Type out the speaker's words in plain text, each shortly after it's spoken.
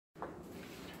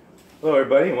Hello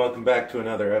everybody and welcome back to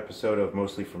another episode of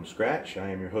Mostly From Scratch. I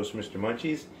am your host Mr.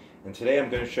 Munchies, and today I'm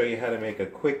going to show you how to make a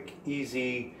quick,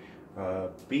 easy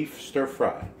beef stir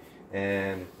fry.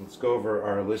 And let's go over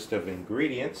our list of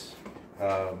ingredients.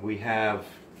 We have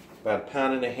about 1.5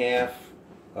 pounds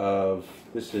of,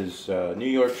 this is New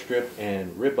York strip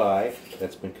and ribeye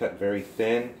that's been cut very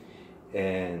thin,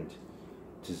 and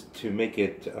to make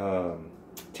it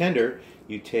tender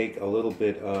you take a little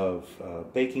bit of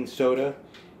baking soda,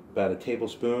 about a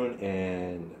tablespoon,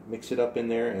 and mix it up in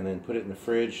there and then put it in the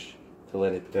fridge to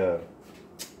let it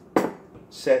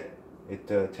set. It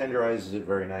tenderizes it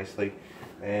very nicely.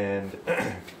 And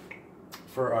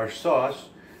for our sauce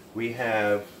we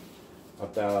have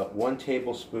about 1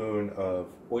 tablespoon of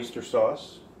oyster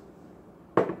sauce.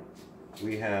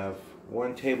 We have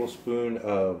 1 tablespoon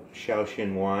of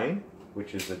Shaoxin wine,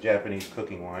 which is a Japanese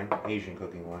cooking wine, Asian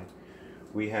cooking wine.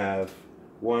 We have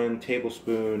 1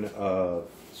 tablespoon of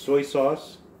soy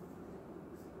sauce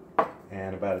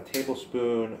and about a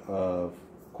tablespoon of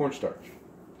cornstarch.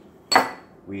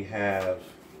 We have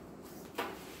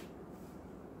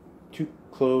 2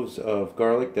 cloves of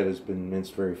garlic that has been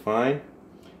minced very fine,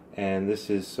 and this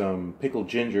is some pickled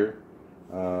ginger.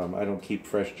 I don't keep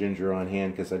fresh ginger on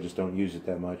hand because I just don't use it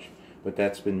that much, but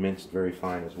that's been minced very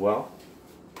fine as well.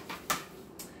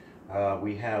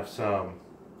 We have some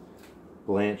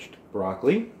blanched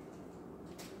broccoli,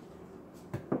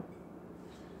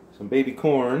 some baby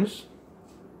corns,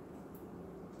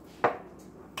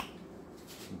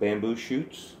 bamboo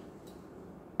shoots,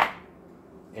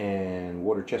 and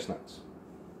water chestnuts.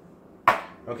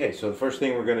 Okay, so the first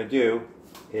thing we're going to do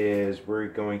is we're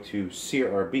going to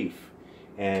sear our beef,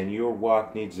 and your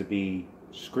wok needs to be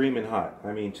screaming hot.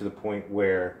 I mean, to the point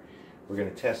where we're going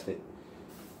to test it.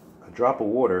 A drop of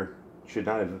water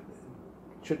shouldn't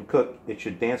cook, it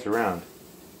should dance around.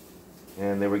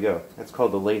 And there we go. That's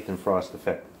called the Lathan Frost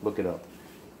effect. Look it up.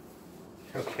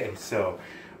 Okay, so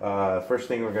first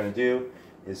thing we're going to do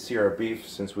is sear our beef.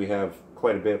 Since we have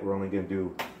quite a bit, we're only going to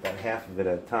do about half of it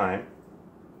at a time.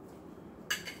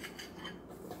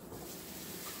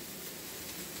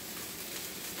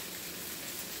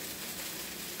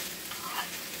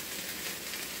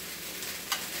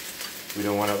 We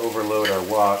don't want to overload our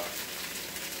wok,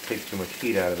 take too much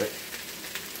heat out of it.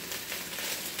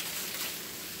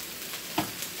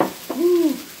 Woo!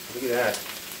 Look at that.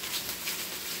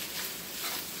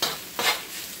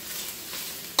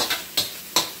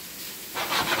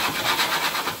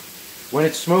 When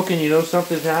it's smoking, you know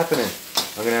something's happening.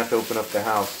 I'm going to have to open up the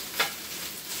house.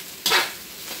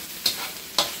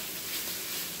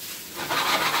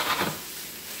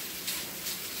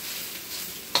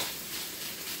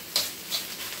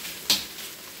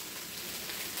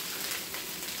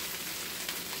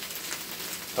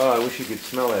 Oh, I wish you could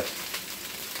smell it.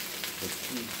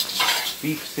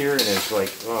 Beef searing is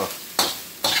like, oh.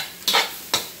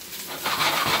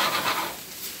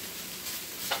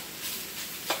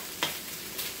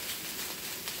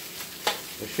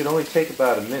 It should only take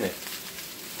about a minute.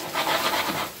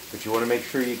 But you want to make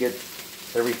sure you get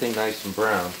everything nice and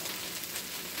brown.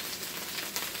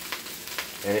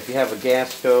 And if you have a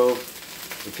gas stove,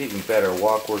 it's even better.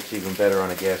 Wok works even better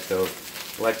on a gas stove.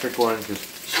 Electric one, just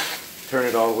turn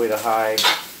it all the way to high.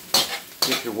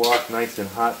 Get your wok nice and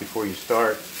hot before you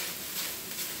start.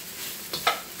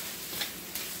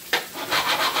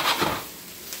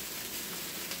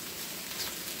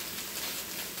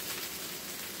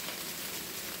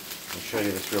 I'll show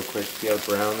you this real quick. See how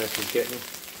brown this is getting?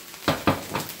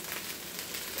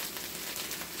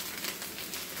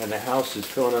 And the house is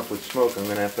filling up with smoke. I'm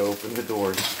going to have to open the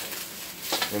doors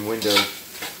and windows.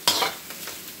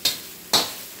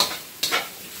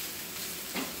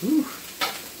 Whew.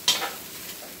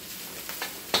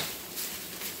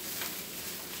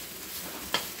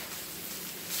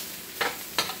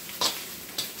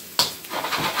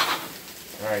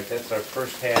 Alright, that's our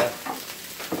first half.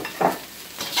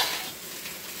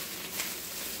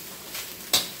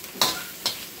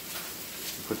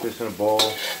 Put this in a bowl.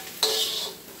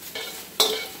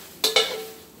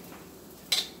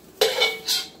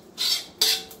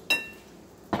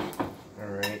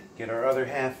 Alright, get our other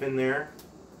half in there.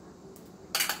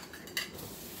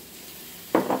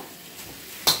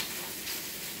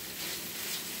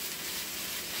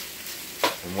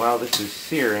 And while this is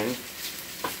searing,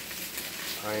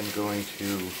 I am going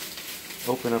to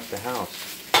open up the house.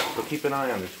 So keep an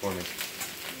eye on this for me.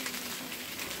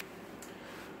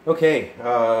 Okay,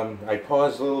 I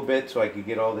paused a little bit so I could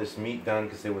get all this meat done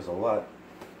because there was a lot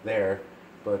there.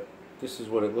 But this is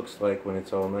what it looks like when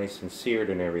it's all nice and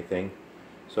seared and everything.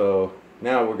 So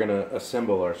now we're going to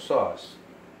assemble our sauce.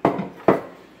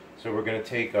 So we're going to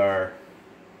take our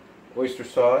oyster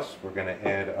sauce, we're going to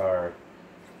add our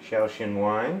Shaoxing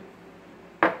wine,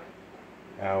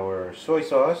 our soy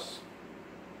sauce,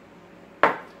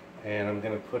 and I'm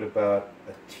going to put about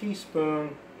a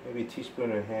teaspoon, maybe a teaspoon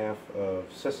and a half of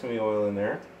sesame oil in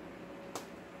there.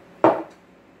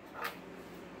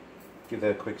 Give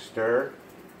that a quick stir.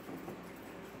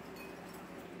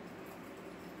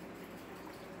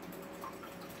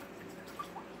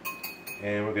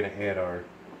 And we're going to add our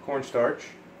cornstarch.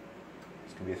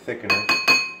 It's going to be a thickener.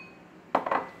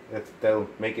 That'll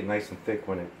make it nice and thick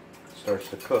when it starts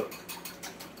to cook.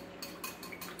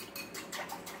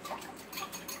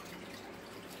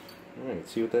 Alright,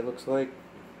 see what that looks like?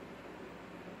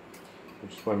 We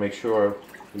just want to make sure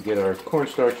we get our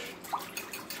cornstarch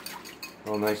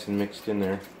all nice and mixed in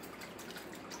there.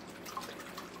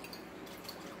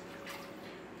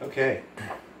 Okay,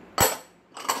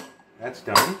 that's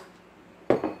done.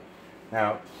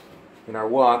 Now, in our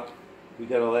wok, we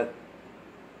got to let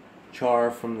char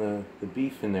from the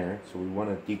beef in there, so we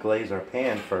want to deglaze our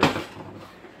pan first.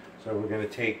 So we're going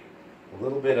to take a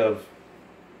little bit of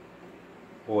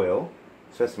oil,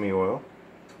 sesame oil,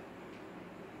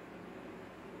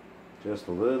 just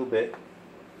a little bit,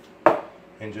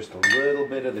 and just a little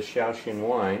bit of the Shaoxing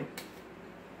wine.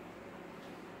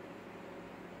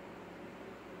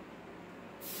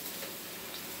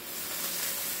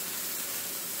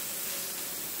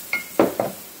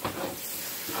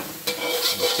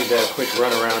 Give that a quick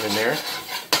run around in there.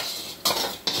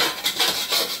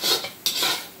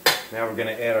 Now we're going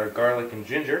to add our garlic and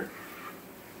ginger.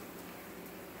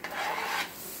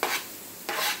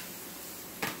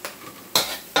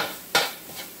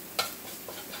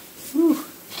 Whew.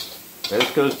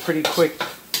 This goes pretty quick.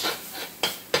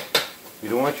 You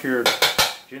don't want your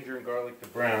ginger and garlic to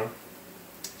brown.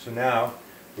 So now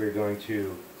we're going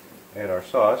to add our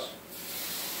sauce.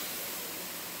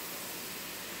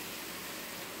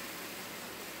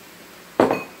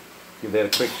 Give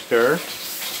that a quick stir.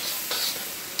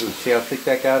 Ooh, see how thick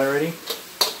that got already?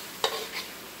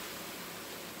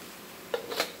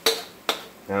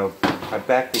 Now, I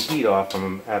backed the heat off.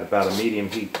 I'm at about a medium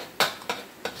heat.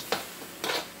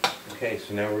 Okay,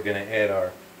 so now we're going to add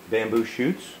our bamboo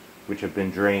shoots, which have been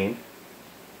drained.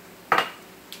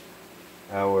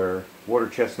 Our water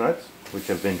chestnuts, which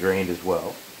have been drained as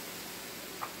well.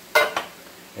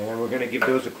 And we're going to give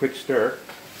those a quick stir.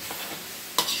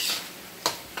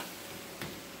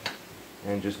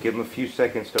 And just give them a few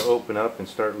seconds to open up and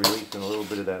start releasing a little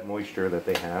bit of that moisture that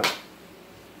they have.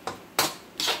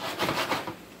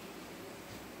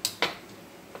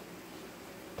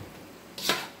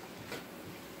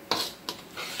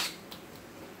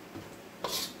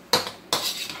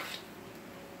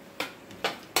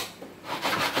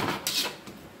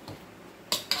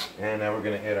 And now we're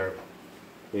going to add our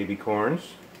baby corns,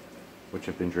 which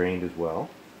have been drained as well.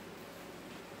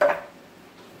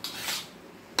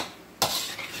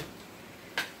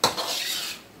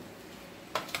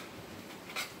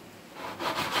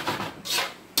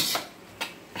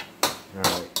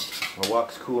 My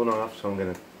wok's cooling off, so I'm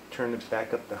going to turn it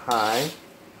back up to high.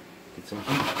 Get some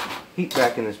heat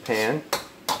back in this pan.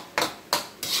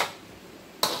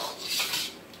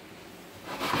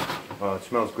 Oh, it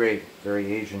smells great.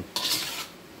 Very Asian.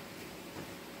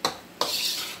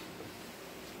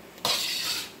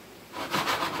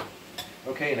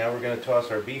 Okay, now we're going to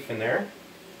toss our beef in there.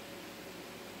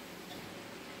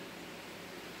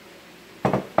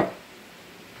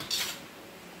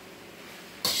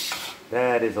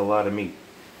 That is a lot of meat.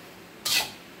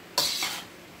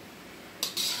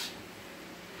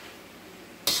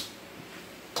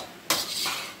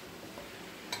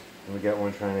 And we got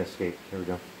one trying to escape. Here we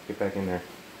go. Get back in there.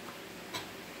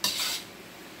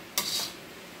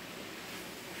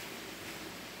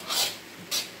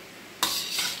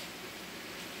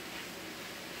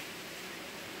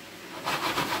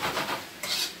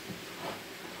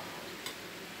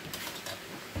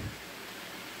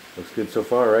 Looks good so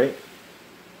far, right?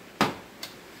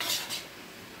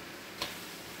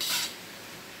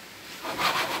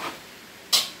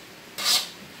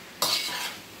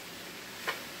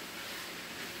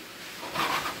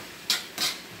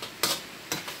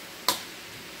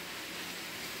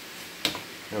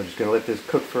 Now we're just going to let this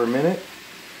cook for a minute,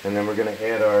 and then we're going to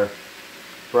add our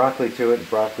broccoli to it. The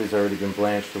broccoli's already been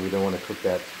blanched, so we don't want to cook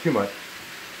that too much.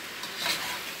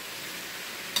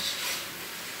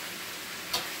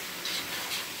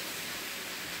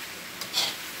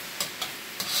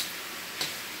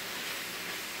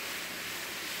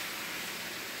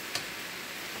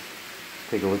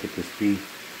 Take a look at this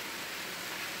beef.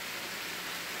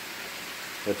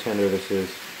 How tender this is.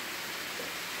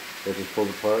 So just pulled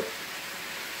apart.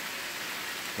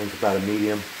 And it's about a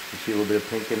medium. You see a little bit of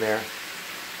pink in there.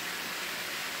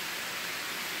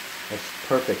 That's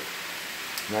perfect.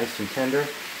 Nice and tender.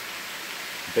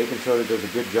 Baking soda does a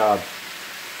good job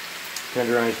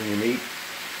tenderizing your meat.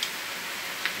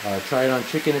 Try it on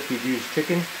chicken if you use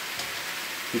chicken.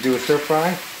 If you do a stir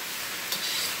fry,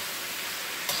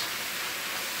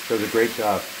 does a great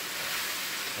job.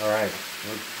 Alright,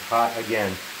 it's hot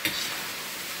again.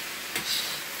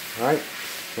 Alright,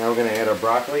 now we're going to add our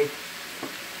broccoli.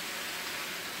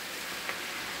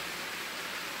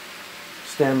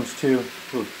 Stems too.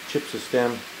 Ooh, chips of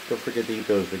stem. Don't forget to eat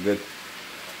those, they're good.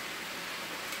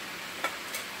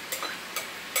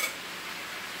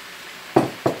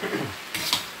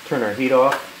 Turn our heat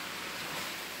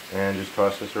off and just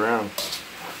toss this around.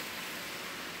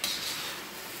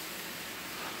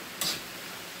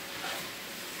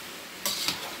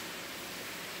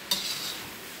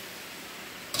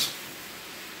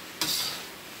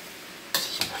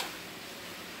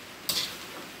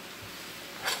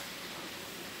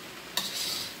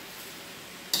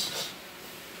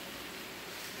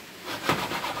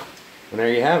 And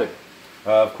there you have it.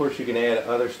 Of course, you can add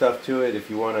other stuff to it if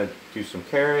you want to do some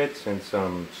carrots and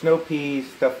some snow peas,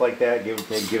 stuff like that. Maybe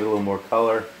give it a little more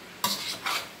color.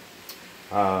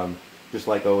 Just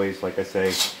like always, like I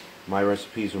say, my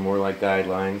recipes are more like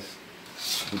guidelines.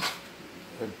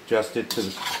 Adjust it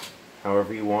to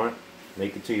however you want.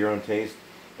 Make it to your own taste.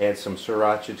 Add some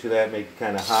sriracha to that, make it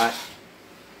kind of hot.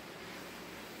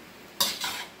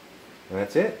 And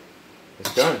that's it.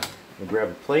 It's done. We'll grab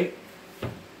a plate.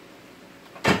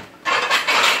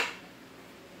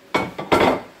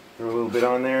 Throw a little bit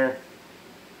on there.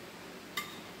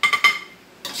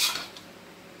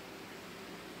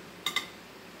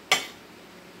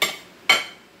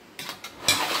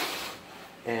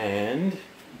 And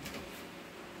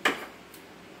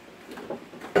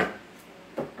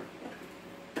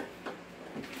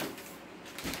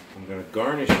I'm going to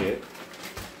garnish it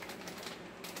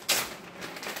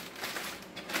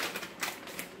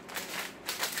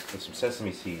with some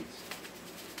sesame seeds.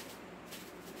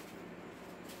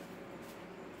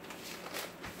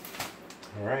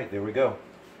 Alright, there we go.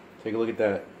 Take a look at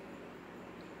that.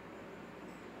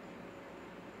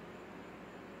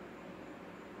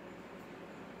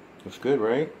 Looks good,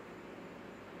 right?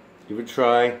 Give it a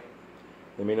try.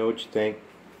 Let me know what you think.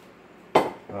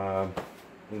 Let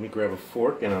me grab a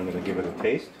fork and I'm going to give it a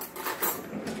taste.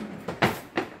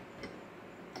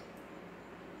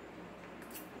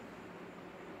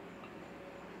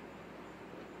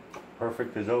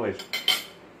 Perfect as always.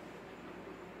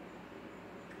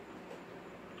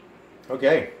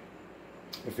 Okay,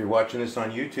 if you're watching this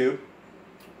on YouTube,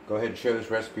 go ahead and share this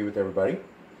recipe with everybody.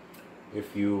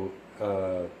 If you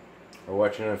are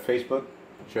watching it on Facebook,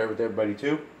 share it with everybody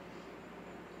too.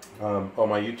 All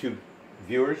my YouTube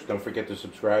viewers, don't forget to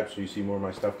subscribe so you see more of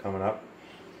my stuff coming up.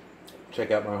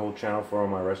 Check out my whole channel for all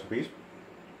my recipes.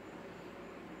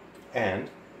 And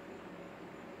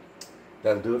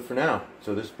that'll do it for now.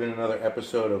 So this has been another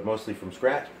episode of Mostly from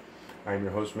Scratch. I'm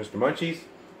your host, Mr. Munchies.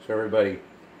 So everybody,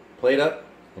 plate up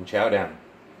and chow down.